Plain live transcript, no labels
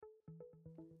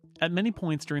At many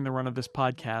points during the run of this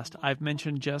podcast, I've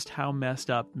mentioned just how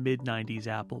messed up mid-90s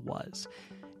Apple was.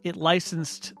 It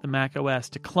licensed the Mac OS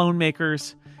to clone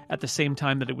makers at the same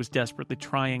time that it was desperately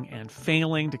trying and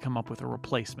failing to come up with a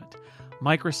replacement.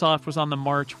 Microsoft was on the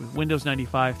march with Windows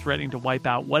 95 threatening to wipe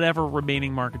out whatever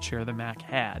remaining market share the Mac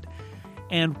had.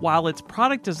 And while its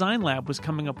product design lab was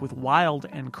coming up with wild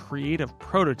and creative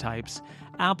prototypes,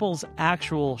 Apple's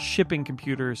actual shipping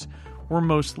computers were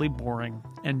mostly boring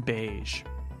and beige.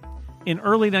 In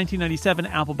early 1997,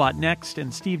 Apple bought Next,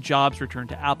 and Steve Jobs returned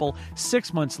to Apple.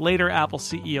 6 months later, Apple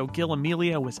CEO Gil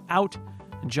Amelio was out,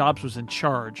 and Jobs was in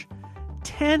charge.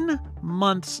 10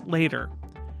 months later,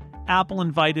 Apple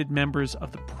invited members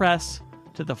of the press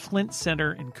to the Flint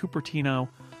Center in Cupertino,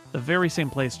 the very same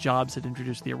place Jobs had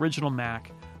introduced the original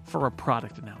Mac, for a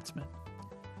product announcement.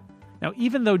 Now,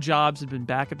 even though Jobs had been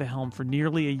back at the helm for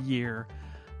nearly a year,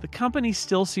 the company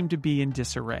still seemed to be in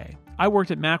disarray. I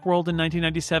worked at Macworld in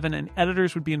 1997, and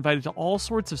editors would be invited to all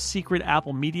sorts of secret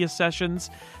Apple media sessions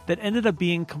that ended up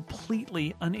being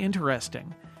completely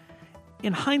uninteresting.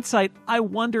 In hindsight, I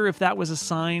wonder if that was a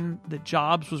sign that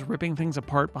Jobs was ripping things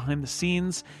apart behind the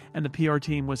scenes and the PR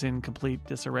team was in complete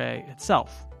disarray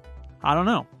itself. I don't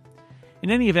know. In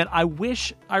any event, I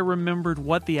wish I remembered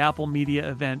what the Apple media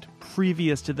event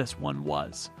previous to this one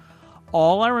was.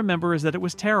 All I remember is that it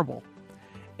was terrible.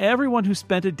 Everyone who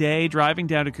spent a day driving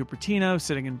down to Cupertino,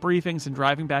 sitting in briefings, and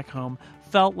driving back home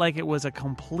felt like it was a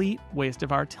complete waste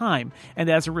of our time. And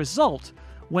as a result,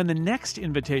 when the next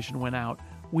invitation went out,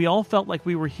 we all felt like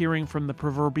we were hearing from the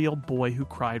proverbial boy who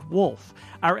cried wolf.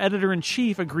 Our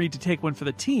editor-in-chief agreed to take one for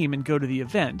the team and go to the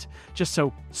event, just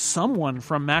so someone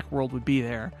from Macworld would be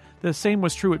there. The same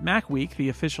was true at Macweek, the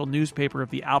official newspaper of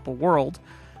the Apple world.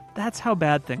 That's how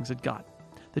bad things had got.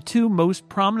 The two most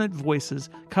prominent voices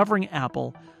covering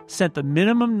Apple sent the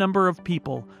minimum number of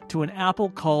people to an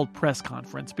Apple-called press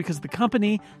conference because the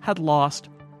company had lost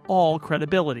all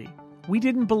credibility. We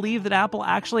didn't believe that Apple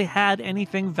actually had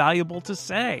anything valuable to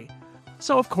say.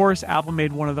 So, of course, Apple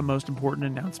made one of the most important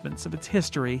announcements of its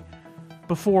history,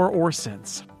 before or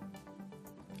since.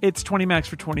 It's 20 Macs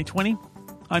for 2020.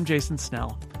 I'm Jason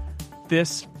Snell.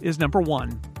 This is number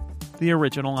 1, the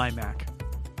original iMac.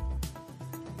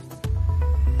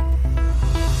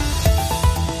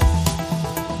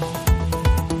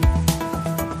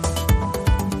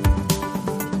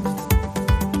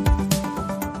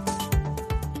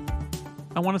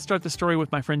 I want to start the story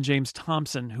with my friend James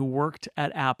Thompson, who worked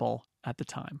at Apple at the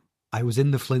time. I was in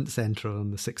the Flint Center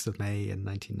on the 6th of May in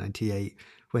 1998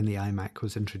 when the iMac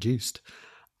was introduced.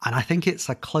 And I think it's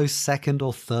a close second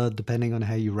or third, depending on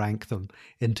how you rank them,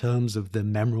 in terms of the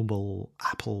memorable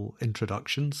Apple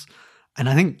introductions. And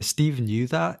I think Steve knew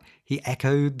that. He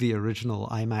echoed the original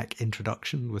iMac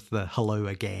introduction with the hello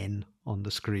again on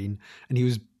the screen. And he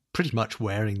was pretty much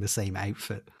wearing the same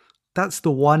outfit. That's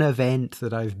the one event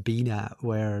that I've been at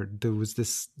where there was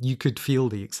this, you could feel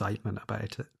the excitement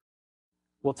about it.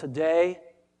 Well, today,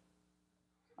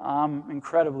 I'm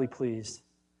incredibly pleased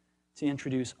to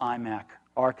introduce iMac,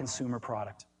 our consumer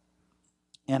product.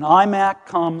 And iMac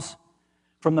comes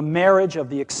from the marriage of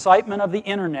the excitement of the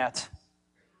internet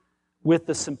with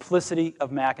the simplicity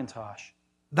of Macintosh.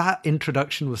 That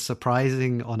introduction was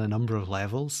surprising on a number of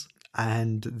levels.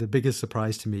 And the biggest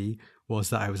surprise to me was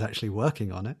that I was actually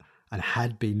working on it, and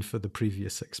had been for the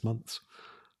previous 6 months.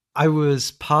 I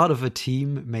was part of a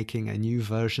team making a new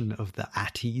version of the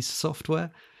ATEEZ software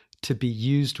to be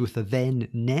used with a then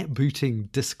net-booting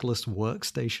diskless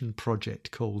workstation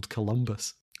project called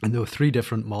Columbus. And there were 3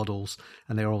 different models,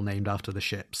 and they were all named after the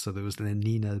ships. So there was the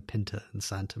Nina, Pinta, and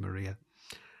Santa Maria.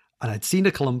 And I'd seen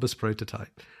a Columbus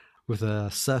prototype with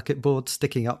a circuit board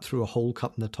sticking up through a hole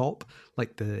cut in the top,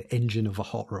 like the engine of a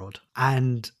hot rod.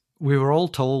 And we were all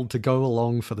told to go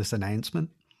along for this announcement.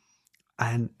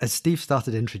 And as Steve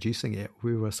started introducing it,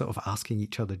 we were sort of asking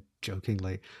each other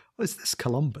jokingly, oh, is this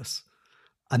Columbus?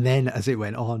 And then as it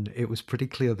went on, it was pretty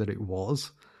clear that it was.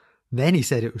 Then he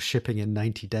said it was shipping in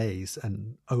 90 days.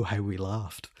 And oh, how we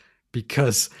laughed,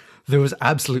 because there was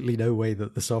absolutely no way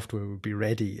that the software would be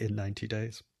ready in 90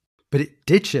 days. But it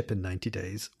did ship in 90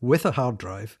 days with a hard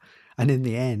drive. And in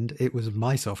the end, it was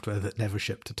my software that never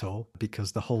shipped at all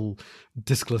because the whole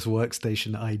diskless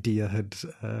workstation idea had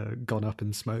gone up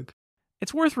in smoke.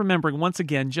 It's worth remembering once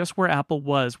again just where Apple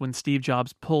was when Steve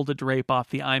Jobs pulled a drape off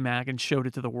the iMac and showed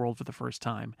it to the world for the first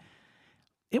time.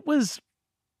 It was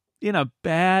in a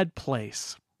bad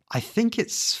place. I think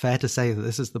it's fair to say that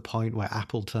this is the point where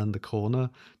Apple turned the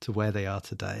corner to where they are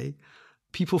today.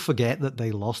 People forget that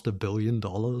they lost $1 billion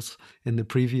in the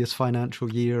previous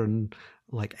financial year and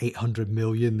like 800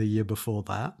 million the year before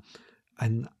that.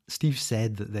 And Steve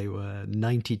said that they were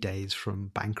 90 days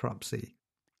from bankruptcy.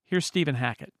 Here's Stephen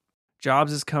Hackett.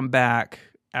 Jobs has come back.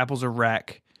 Apple's a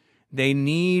wreck. They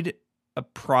need a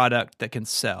product that can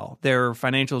sell. Their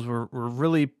financials were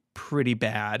really pretty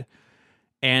bad.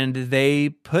 And they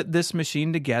put this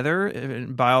machine together,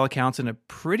 by all accounts, in a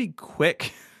pretty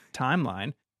quick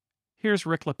timeline. Here's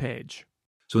Rick LePage.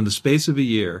 So in the space of a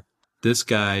year, this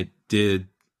guy did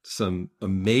some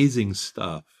amazing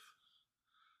stuff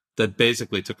that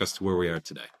basically took us to where we are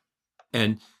today.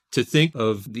 And to think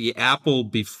of the Apple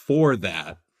before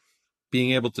that,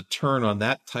 being able to turn on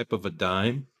that type of a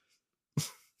dime,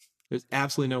 there's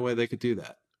absolutely no way they could do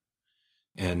that.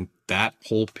 And that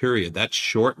whole period, that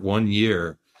short 1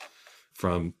 year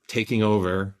from taking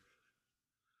over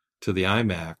to the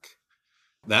iMac,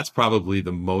 that's probably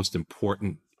the most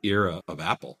important era of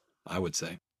Apple, I would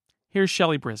say. Here's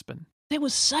Shelley Brisbane. It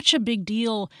was such a big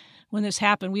deal when this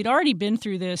happened. We'd already been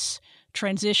through this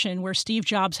transition where Steve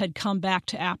Jobs had come back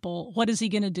to Apple. What is he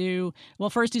going to do? Well,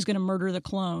 first he's going to murder the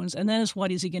clones. And then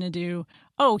what is he going to do?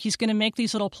 Oh, he's going to make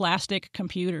these little plastic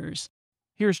computers.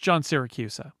 Here's John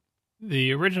Siracusa.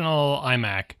 The original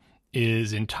iMac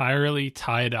is entirely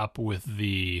tied up with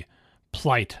the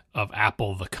plight of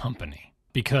Apple, the company.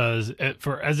 Because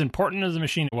for as important as the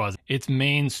machine was, its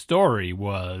main story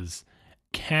was,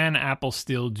 can Apple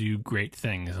still do great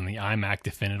things? And the iMac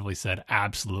definitively said,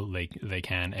 absolutely they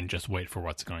can, and just wait for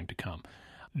what's going to come.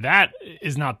 That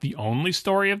is not the only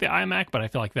story of the iMac, but I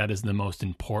feel like that is the most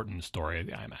important story of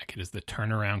the iMac. It is the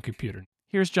turnaround computer.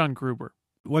 Here's John Gruber.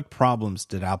 What problems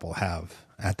did Apple have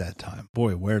at that time?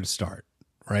 Boy, where to start,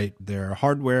 right? Their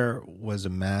hardware was a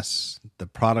mess. The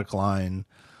product line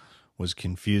was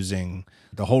confusing.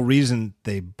 The whole reason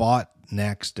they bought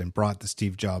Next and brought the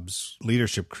Steve Jobs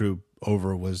leadership crew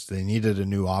over was they needed a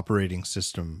new operating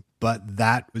system, but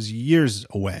that was years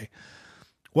away.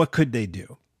 What could they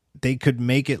do? They could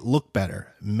make it look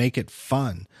better, make it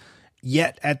fun.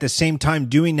 Yet at the same time,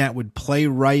 doing that would play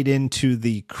right into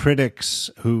the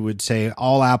critics who would say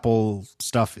all Apple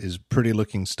stuff is pretty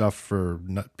looking stuff for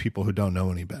people who don't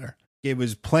know any better. It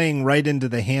was playing right into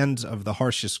the hands of the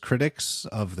harshest critics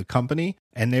of the company,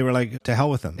 and they were like, to hell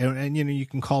with them. And you know, you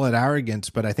can call it arrogance,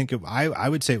 but I think I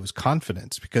would say it was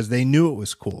confidence, because they knew it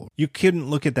was cool. You couldn't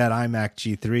look at that iMac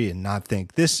G3 and not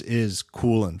think this is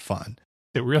cool and fun.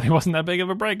 It really wasn't that big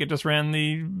of a break. It just ran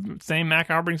the same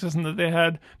Mac operating system that they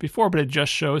had before, but it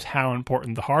just shows how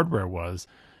important the hardware was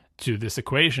to this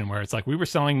equation, where it's like we were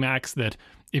selling Macs that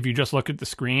if you just look at the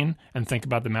screen and think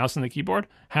about the mouse and the keyboard,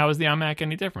 how is the iMac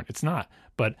any different? It's not.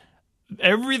 But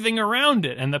everything around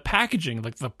it and the packaging,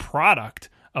 like the product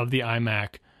of the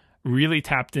iMac, really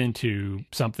tapped into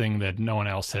something that no one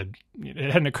else had.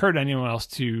 It hadn't occurred to anyone else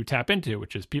to tap into,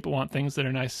 which is people want things that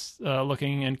are nice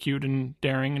looking and cute and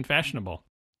daring and fashionable.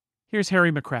 Here's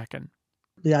Harry McCracken.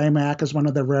 The iMac is one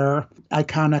of the rare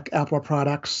iconic Apple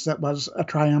products that was a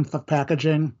triumph of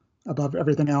packaging above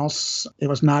everything else. It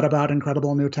was not about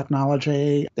incredible new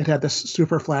technology. It had this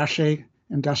super flashy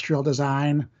industrial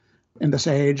design in this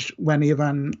age when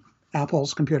even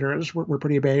Apple's computers were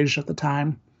pretty beige at the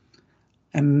time.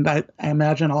 And I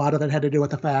imagine a lot of it had to do with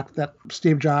the fact that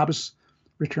Steve Jobs'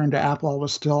 return to Apple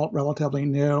was still relatively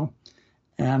new,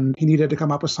 and he needed to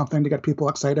come up with something to get people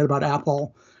excited about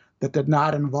Apple that did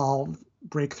not involve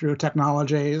breakthrough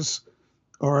technologies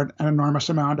or an enormous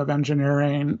amount of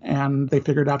engineering, and they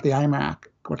figured out the iMac,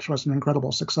 which was an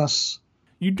incredible success.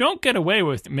 You don't get away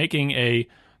with making a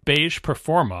beige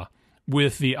Performa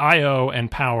with the I/O and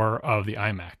power of the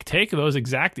iMac. Take those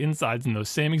exact insides and those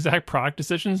same exact product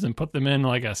decisions and put them in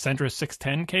like a Centra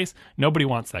 610 case. Nobody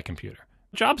wants that computer.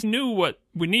 Jobs knew what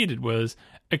we needed was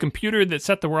a computer that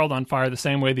set the world on fire the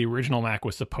same way the original Mac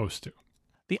was supposed to.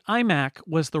 The iMac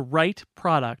was the right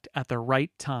product at the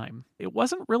right time. It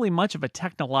wasn't really much of a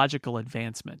technological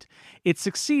advancement. It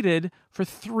succeeded for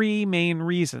three main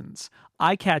reasons: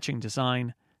 eye-catching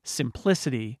design,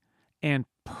 simplicity, and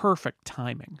perfect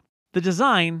timing. The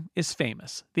design is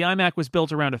famous. The iMac was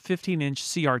built around a 15-inch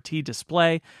CRT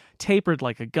display, tapered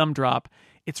like a gumdrop.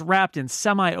 It's wrapped in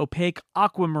semi-opaque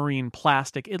aquamarine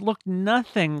plastic. It looked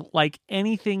nothing like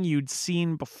anything you'd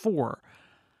seen before.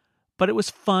 But it was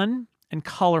fun and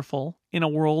colorful in a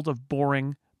world of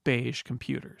boring beige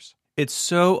computers. It's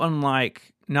so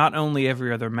unlike not only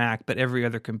every other Mac, but every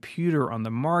other computer on the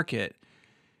market.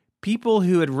 People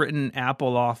who had written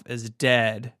Apple off as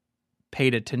dead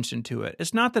paid attention to it.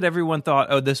 It's not that everyone thought,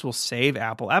 oh, this will save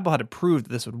Apple. Apple had to prove that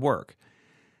this would work.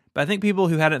 But I think people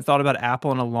who hadn't thought about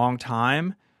Apple in a long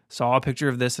time saw a picture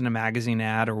of this in a magazine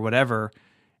ad or whatever,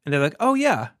 and they're like, oh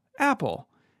yeah, Apple.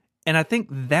 And I think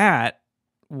that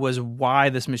was why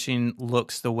this machine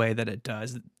looks the way that it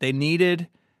does. They needed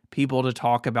people to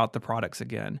talk about the products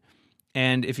again.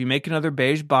 And if you make another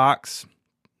beige box,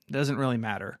 it doesn't really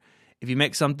matter. If you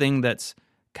make something that's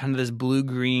kind of this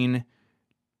blue-green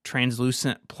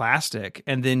translucent plastic,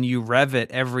 and then you rev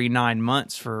it every 9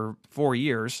 months for 4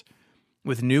 years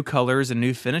with new colors and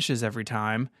new finishes every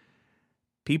time,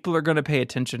 people are going to pay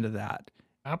attention to that.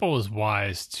 Apple was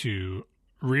wise to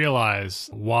realize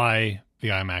why the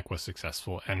iMac was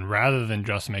successful, and rather than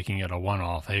just making it a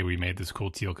one-off, hey, we made this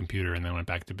cool teal computer and then went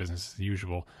back to business as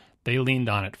usual, they leaned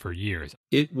on it for years.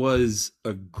 It was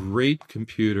a great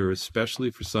computer, especially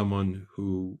for someone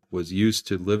who was used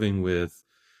to living with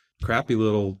crappy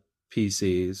little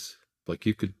PCs. Like,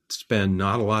 you could spend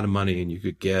not a lot of money and you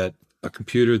could get a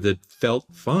computer that felt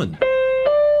fun.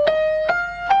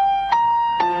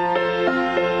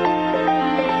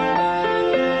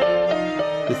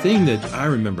 The thing that I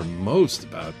remember most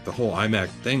about the whole iMac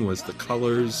thing was the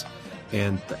colors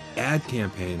and the ad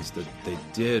campaigns that they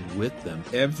did with them.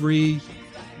 Every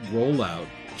rollout,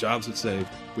 Jobs would say,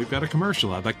 "We've got a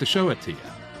commercial, I'd like to show it to you."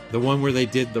 The one where they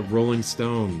did the Rolling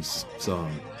Stones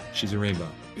song, "She's a Rainbow."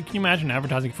 Can you imagine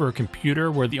advertising for a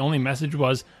computer where the only message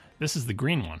was, this is the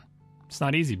green one? It's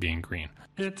not easy being green.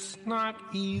 It's not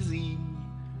easy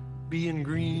being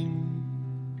green.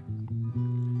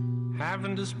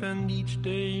 Having to spend each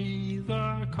day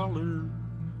the color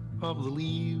of the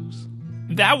leaves.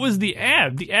 That was the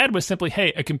ad. The ad was simply,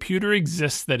 hey, a computer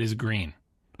exists that is green.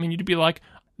 I mean, you'd be like,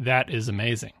 that is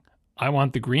amazing. I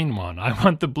want the green one. I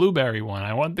want the blueberry one.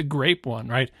 I want the grape one,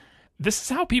 right? This is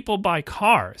how people buy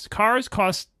cars. Cars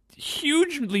cost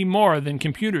hugely more than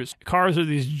computers. Cars are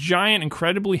these giant,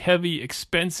 incredibly heavy,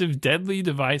 expensive, deadly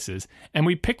devices, and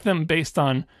we pick them based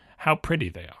on how pretty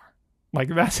they are. Like,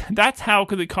 that's how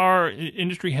the car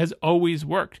industry has always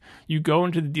worked. You go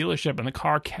into the dealership and the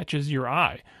car catches your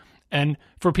eye. And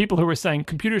for people who are saying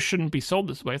computers shouldn't be sold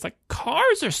this way, it's like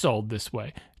cars are sold this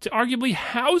way. It's arguably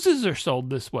houses are sold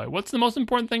this way. What's the most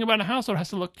important thing about a house? It has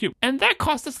to look cute. And that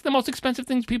costs us the most expensive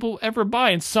things people ever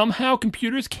buy. And somehow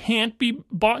computers can't be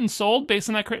bought and sold based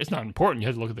on that. It's not important. You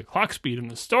have to look at the clock speed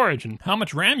and the storage and how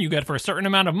much RAM you get for a certain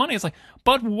amount of money. It's like,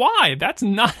 but why? That's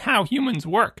not how humans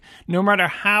work. No matter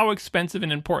how expensive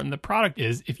and important the product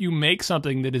is, if you make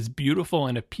something that is beautiful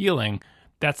and appealing,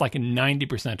 that's like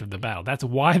 90% of the battle. That's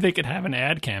why they could have an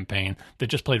ad campaign that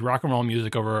just played rock and roll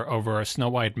music over a Snow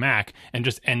White Mac and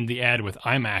just end the ad with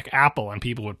iMac, Apple, and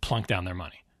people would plunk down their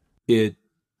money. It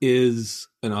is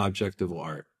an object of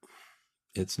art.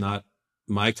 It's not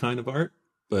my kind of art,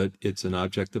 but it's an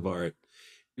object of art.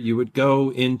 You would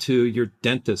go into your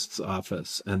dentist's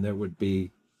office and there would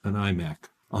be an iMac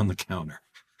on the counter.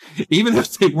 Even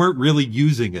if they weren't really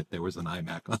using it, there was an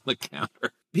iMac on the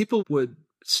counter. People would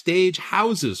stage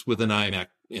houses with an iMac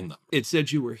in them. It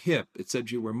said you were hip. It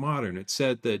said you were modern. It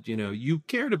said that, you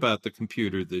cared about the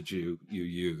computer that you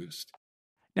used.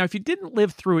 Now, if you didn't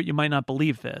live through it, you might not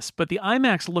believe this, but the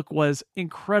iMac's look was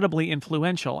incredibly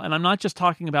influential. And I'm not just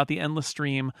talking about the endless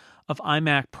stream of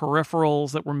iMac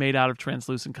peripherals that were made out of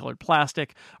translucent colored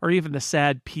plastic, or even the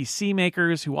sad PC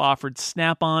makers who offered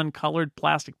snap-on colored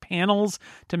plastic panels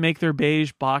to make their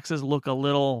beige boxes look a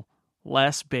little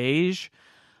less beige.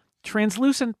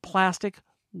 Translucent plastic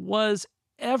was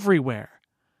everywhere.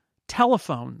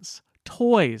 Telephones,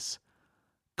 toys,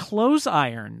 clothes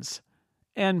irons,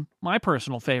 and my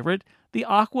personal favorite, the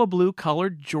aqua blue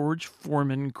colored George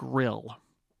Foreman grill.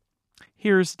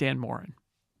 Here's Dan Morin.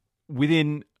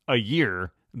 Within a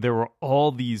year, there were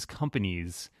all these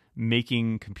companies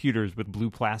making computers with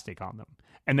blue plastic on them.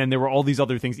 And then there were all these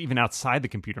other things, even outside the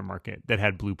computer market, that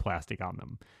had blue plastic on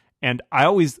them. And I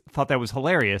always thought that was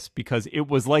hilarious because it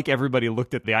was like everybody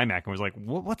looked at the iMac and was like,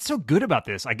 what's so good about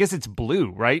this? I guess it's blue,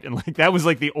 right? And like that was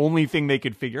like the only thing they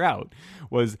could figure out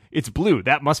was it's blue.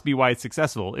 That must be why it's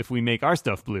successful. If we make our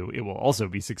stuff blue, it will also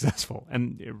be successful.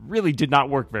 And it really did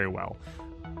not work very well.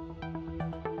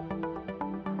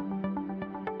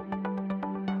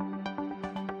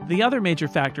 The other major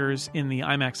factors in the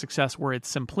iMac's success were its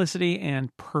simplicity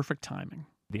and perfect timing.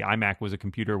 The iMac was a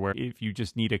computer where if you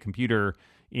just need a computer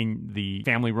in the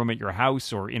family room at your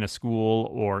house or in a school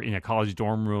or in a college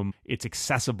dorm room, it's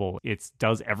accessible. It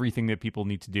does everything that people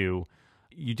need to do.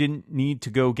 You didn't need to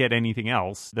go get anything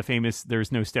else. The famous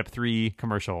 "there's no step 3"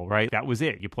 commercial, right? That was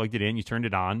it. You plugged it in, you turned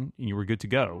it on, and you were good to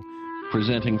go.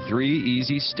 Presenting 3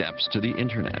 easy steps to the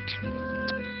internet.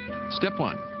 Step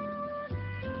 1,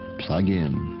 plug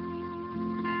in.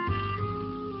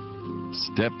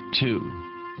 Step 2,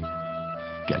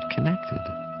 get connected.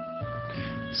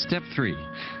 Step 3.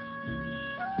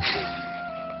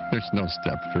 There's no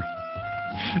step 3.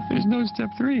 There's no step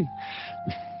 3.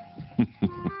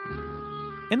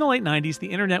 In the late 90s,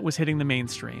 the internet was hitting the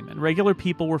mainstream, and regular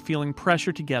people were feeling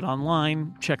pressure to get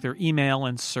online, check their email,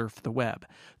 and surf the web.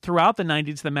 Throughout the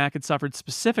 90s, the Mac had suffered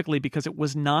specifically because it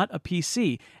was not a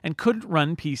PC and couldn't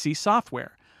run PC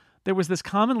software. There was this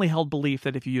commonly held belief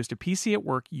that if you used a PC at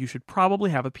work, you should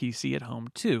probably have a PC at home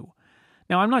too.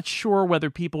 Now, I'm not sure whether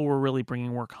people were really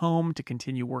bringing work home to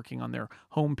continue working on their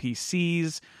home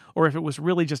PCs, or if it was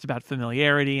really just about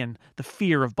familiarity and the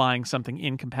fear of buying something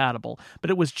incompatible, but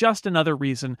it was just another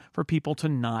reason for people to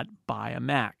not buy a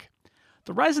Mac.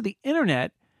 The rise of the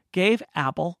internet gave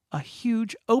Apple a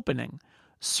huge opening.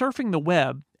 Surfing the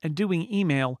web and doing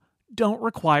email don't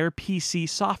require PC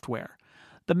software.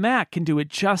 The Mac can do it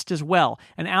just as well,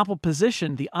 and Apple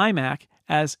positioned the iMac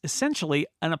as essentially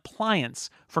an appliance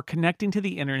for connecting to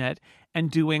the internet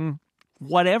and doing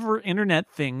whatever internet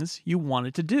things you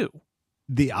wanted to do.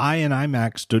 The I in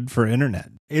iMac stood for internet.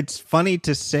 It's funny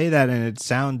to say that, and it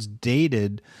sounds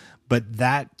dated, but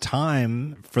that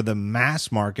time for the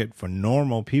mass market, for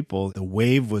normal people, the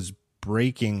wave was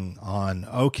breaking on,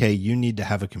 okay, you need to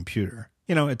have a computer.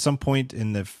 You know, at some point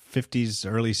in the 50s,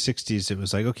 early 60s, it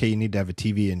was like, okay, you need to have a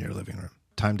TV in your living room.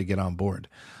 Time to get on board.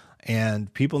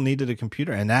 And people needed a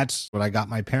computer. And that's what I got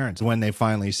my parents when they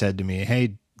finally said to me,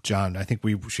 hey, John, I think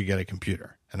we should get a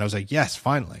computer. And I was like, yes,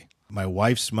 finally. My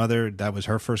wife's mother, that was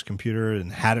her first computer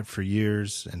and had it for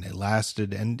years and it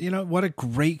lasted. And, you know, what a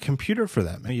great computer for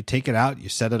them. You take it out, you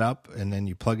set it up, and then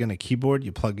you plug in a keyboard,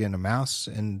 you plug in a mouse,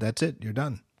 and that's it. You're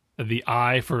done. The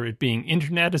I for it being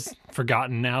internet is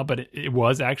forgotten now, but it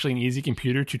was actually an easy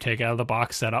computer to take out of the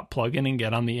box, set up, plug in, and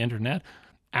get on the internet.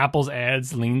 Apple's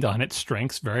ads leaned on its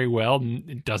strengths very well.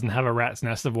 It doesn't have a rat's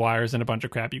nest of wires and a bunch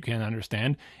of crap you can't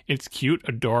understand. It's cute,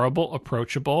 adorable,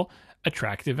 approachable,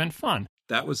 attractive, and fun.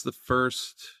 That was the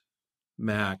first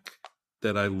Mac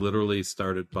that I literally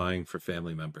started buying for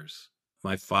family members.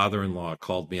 My father-in-law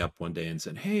called me up one day and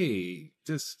said, hey,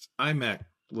 this iMac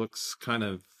looks kind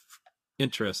of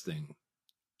interesting.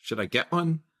 Should I get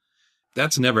one?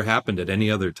 That's never happened at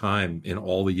any other time in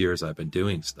all the years I've been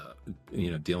doing stuff,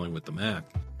 dealing with the Mac.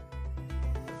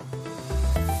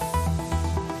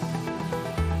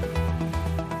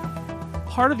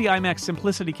 Part of the iMac's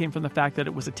simplicity came from the fact that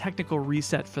it was a technical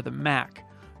reset for the Mac.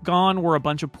 Gone were a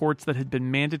bunch of ports that had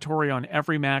been mandatory on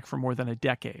every Mac for more than a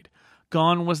decade.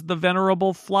 Gone was the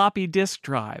venerable floppy disk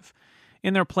drive.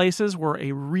 In their places were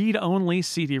a read-only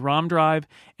CD-ROM drive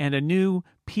and a new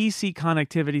PC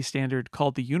connectivity standard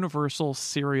called the Universal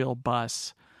Serial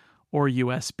Bus, or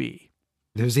USB.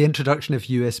 There was the introduction of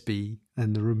USB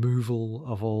and the removal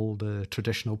of all the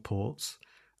traditional ports.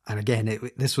 And again,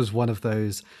 this was one of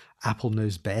those Apple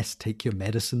knows best, take your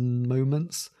medicine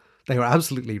moments. They were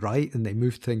absolutely right and they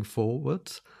moved things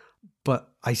forward.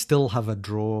 But I still have a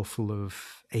drawer full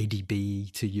of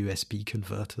ADB to USB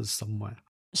converters somewhere.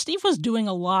 Steve was doing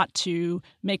a lot to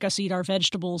make us eat our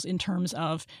vegetables in terms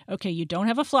of, okay, you don't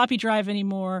have a floppy drive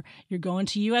anymore, you're going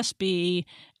to USB.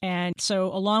 And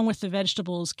so along with the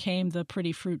vegetables came the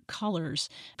pretty fruit colors.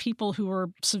 People who were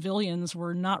civilians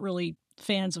were not really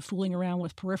fans of fooling around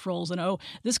with peripherals and, oh,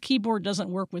 this keyboard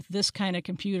doesn't work with this kind of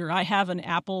computer. I have an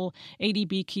Apple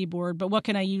ADB keyboard, but what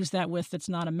can I use that with that's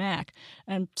not a Mac?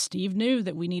 And Steve knew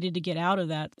that we needed to get out of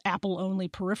that Apple-only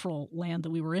peripheral land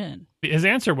that we were in. His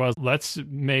answer was, let's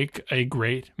make a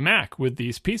great Mac with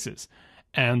these pieces.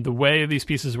 And the way these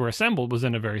pieces were assembled was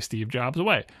in a very Steve Jobs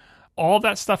way. All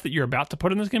that stuff that you're about to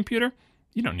put in this computer,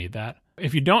 you don't need that.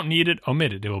 If you don't need it,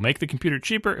 omit it. It will make the computer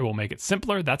cheaper. It will make it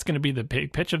simpler. That's going to be the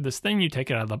big pitch of this thing. You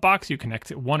take it out of the box, you connect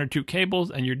it 1 or 2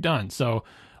 cables, and you're done. So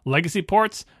legacy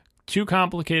ports, too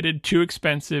complicated, too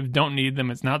expensive, don't need them.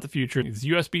 It's not the future. This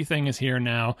USB thing is here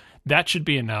now. That should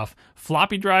be enough.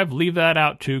 Floppy drive, leave that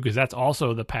out too, because that's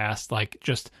also the past. Like,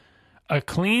 just a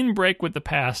clean break with the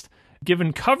past,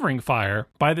 given covering fire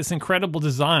by this incredible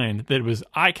design that was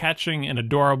eye-catching and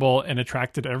adorable and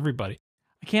attracted everybody.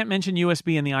 I can't mention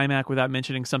USB in the iMac without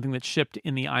mentioning something that shipped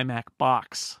in the iMac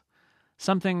box.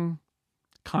 Something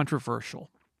controversial.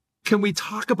 Can we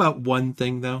talk about one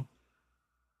thing, though?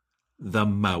 The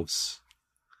mouse.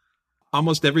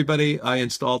 Almost everybody I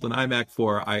installed an iMac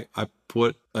for, I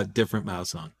put a different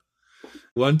mouse on.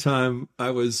 One time I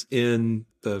was in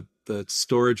the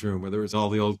storage room where there was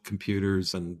all the old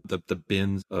computers and the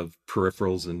bins of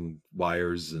peripherals and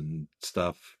wires and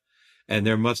stuff. And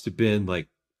there must have been like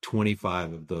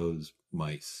 25 of those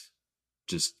mice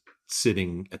just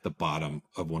sitting at the bottom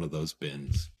of one of those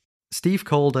bins. Steve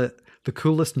called it the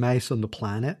coolest mouse on the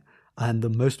planet and the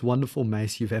most wonderful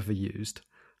mouse you've ever used.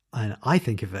 And I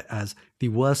think of it as the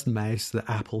worst mouse that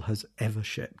Apple has ever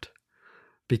shipped.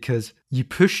 Because you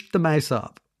pushed the mouse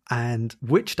up And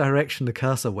which direction the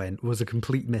cursor went was a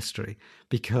complete mystery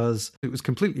because it was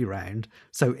completely round.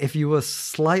 So if you were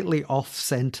slightly off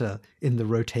center in the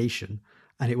rotation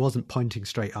and it wasn't pointing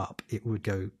straight up, it would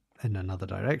go in another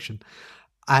direction.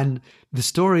 And the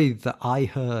story that I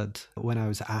heard when I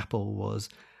was at Apple was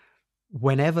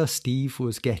whenever Steve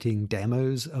was getting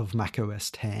demos of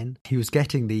macOS 10, he was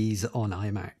getting these on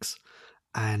iMacs,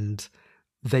 and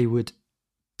they would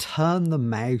turn the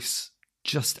mouse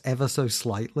just ever so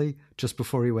slightly just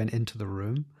before he went into the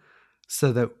room,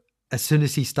 so that as soon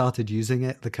as he started using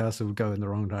it, the cursor would go in the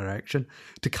wrong direction,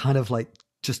 to kind of like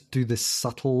just do this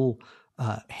subtle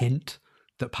hint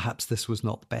that perhaps this was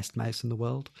not the best mouse in the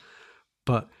world.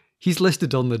 But he's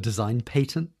listed on the design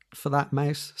patent for that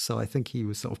mouse, so I think he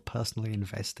was sort of personally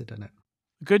invested in it.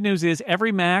 The good news is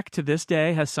every Mac to this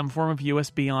day has some form of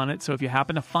USB on it, so if you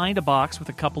happen to find a box with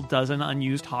a couple dozen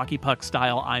unused hockey puck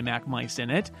style iMac mice in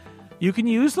it, you can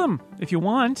use them if you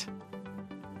want.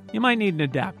 You might need an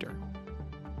adapter.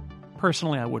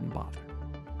 Personally, I wouldn't bother.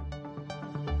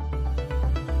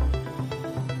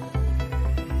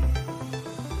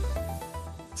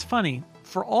 It's funny.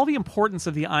 For all the importance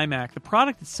of the iMac, the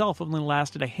product itself only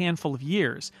lasted a handful of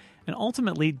years and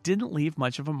ultimately didn't leave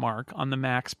much of a mark on the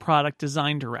Mac's product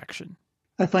design direction.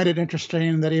 I find it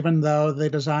interesting that even though the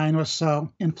design was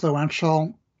so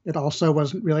influential, it also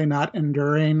was really not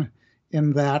enduring,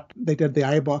 in that they did the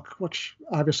iBook, which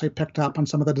obviously picked up on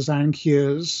some of the design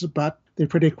cues, but they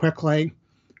pretty quickly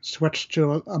switched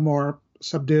to a more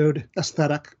subdued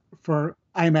aesthetic for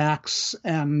iMacs,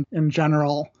 and in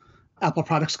general, Apple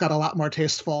products got a lot more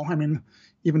tasteful. I mean,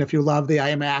 even if you love the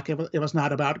iMac, it was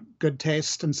not about good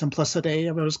taste and simplicity.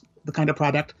 It was the kind of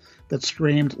product that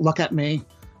screamed, "Look at me,"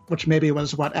 which maybe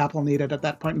was what Apple needed at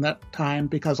that point in that time,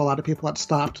 because a lot of people had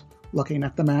stopped looking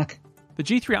at the Mac. The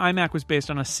G3 iMac was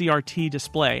based on a CRT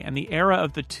display, and the era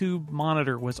of the tube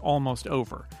monitor was almost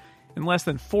over. In less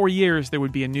than 4 years, there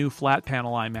would be a new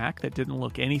flat-panel iMac that didn't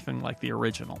look anything like the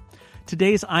original.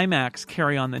 Today's iMacs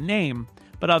carry on the name,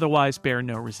 but otherwise bear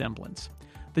no resemblance.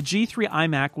 The G3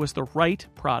 iMac was the right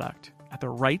product at the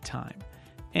right time,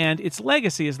 and its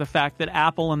legacy is the fact that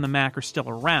Apple and the Mac are still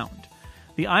around.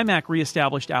 The iMac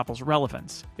reestablished Apple's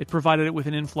relevance. It provided it with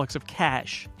an influx of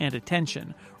cash and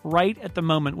attention right at the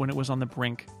moment when it was on the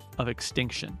brink of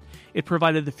extinction. It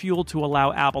provided the fuel to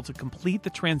allow Apple to complete the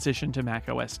transition to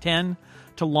macOS 10,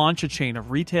 to launch a chain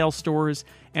of retail stores,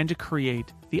 and to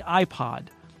create the iPod.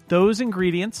 Those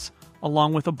ingredients,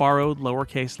 along with a borrowed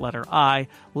lowercase letter I,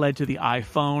 led to the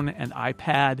iPhone and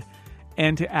iPad,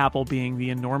 and to Apple being the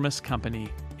enormous company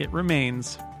it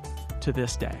remains to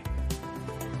this day.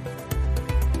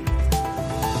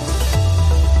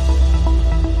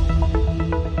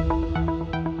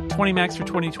 20 Macs for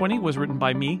 2020 was written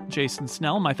by me, Jason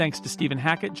Snell. My thanks to Stephen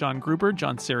Hackett, John Gruber,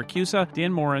 John Siracusa,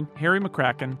 Dan Morin, Harry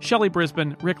McCracken, Shelley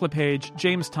Brisbane, Rick LePage,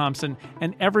 James Thompson,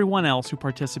 and everyone else who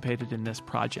participated in this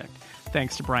project.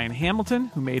 Thanks to Brian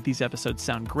Hamilton, who made these episodes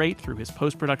sound great through his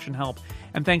post-production help.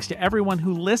 And thanks to everyone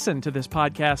who listened to this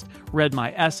podcast, read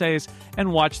my essays,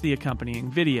 and watched the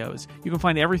accompanying videos. You can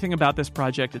find everything about this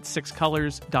project at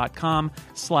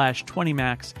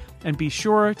sixcolors.com/20macs. And be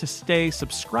sure to stay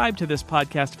subscribed to this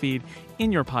podcast feed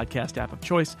in your podcast app of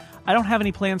choice. I don't have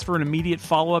any plans for an immediate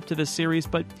follow-up to this series,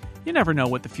 but you never know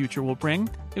what the future will bring.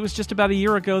 It was just about a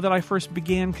year ago that I first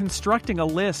began constructing a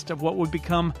list of what would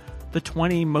become the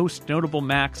 20 most notable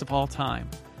Macs of all time.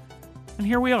 And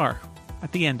here we are,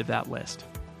 at the end of that list.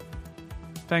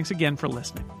 Thanks again for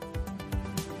listening.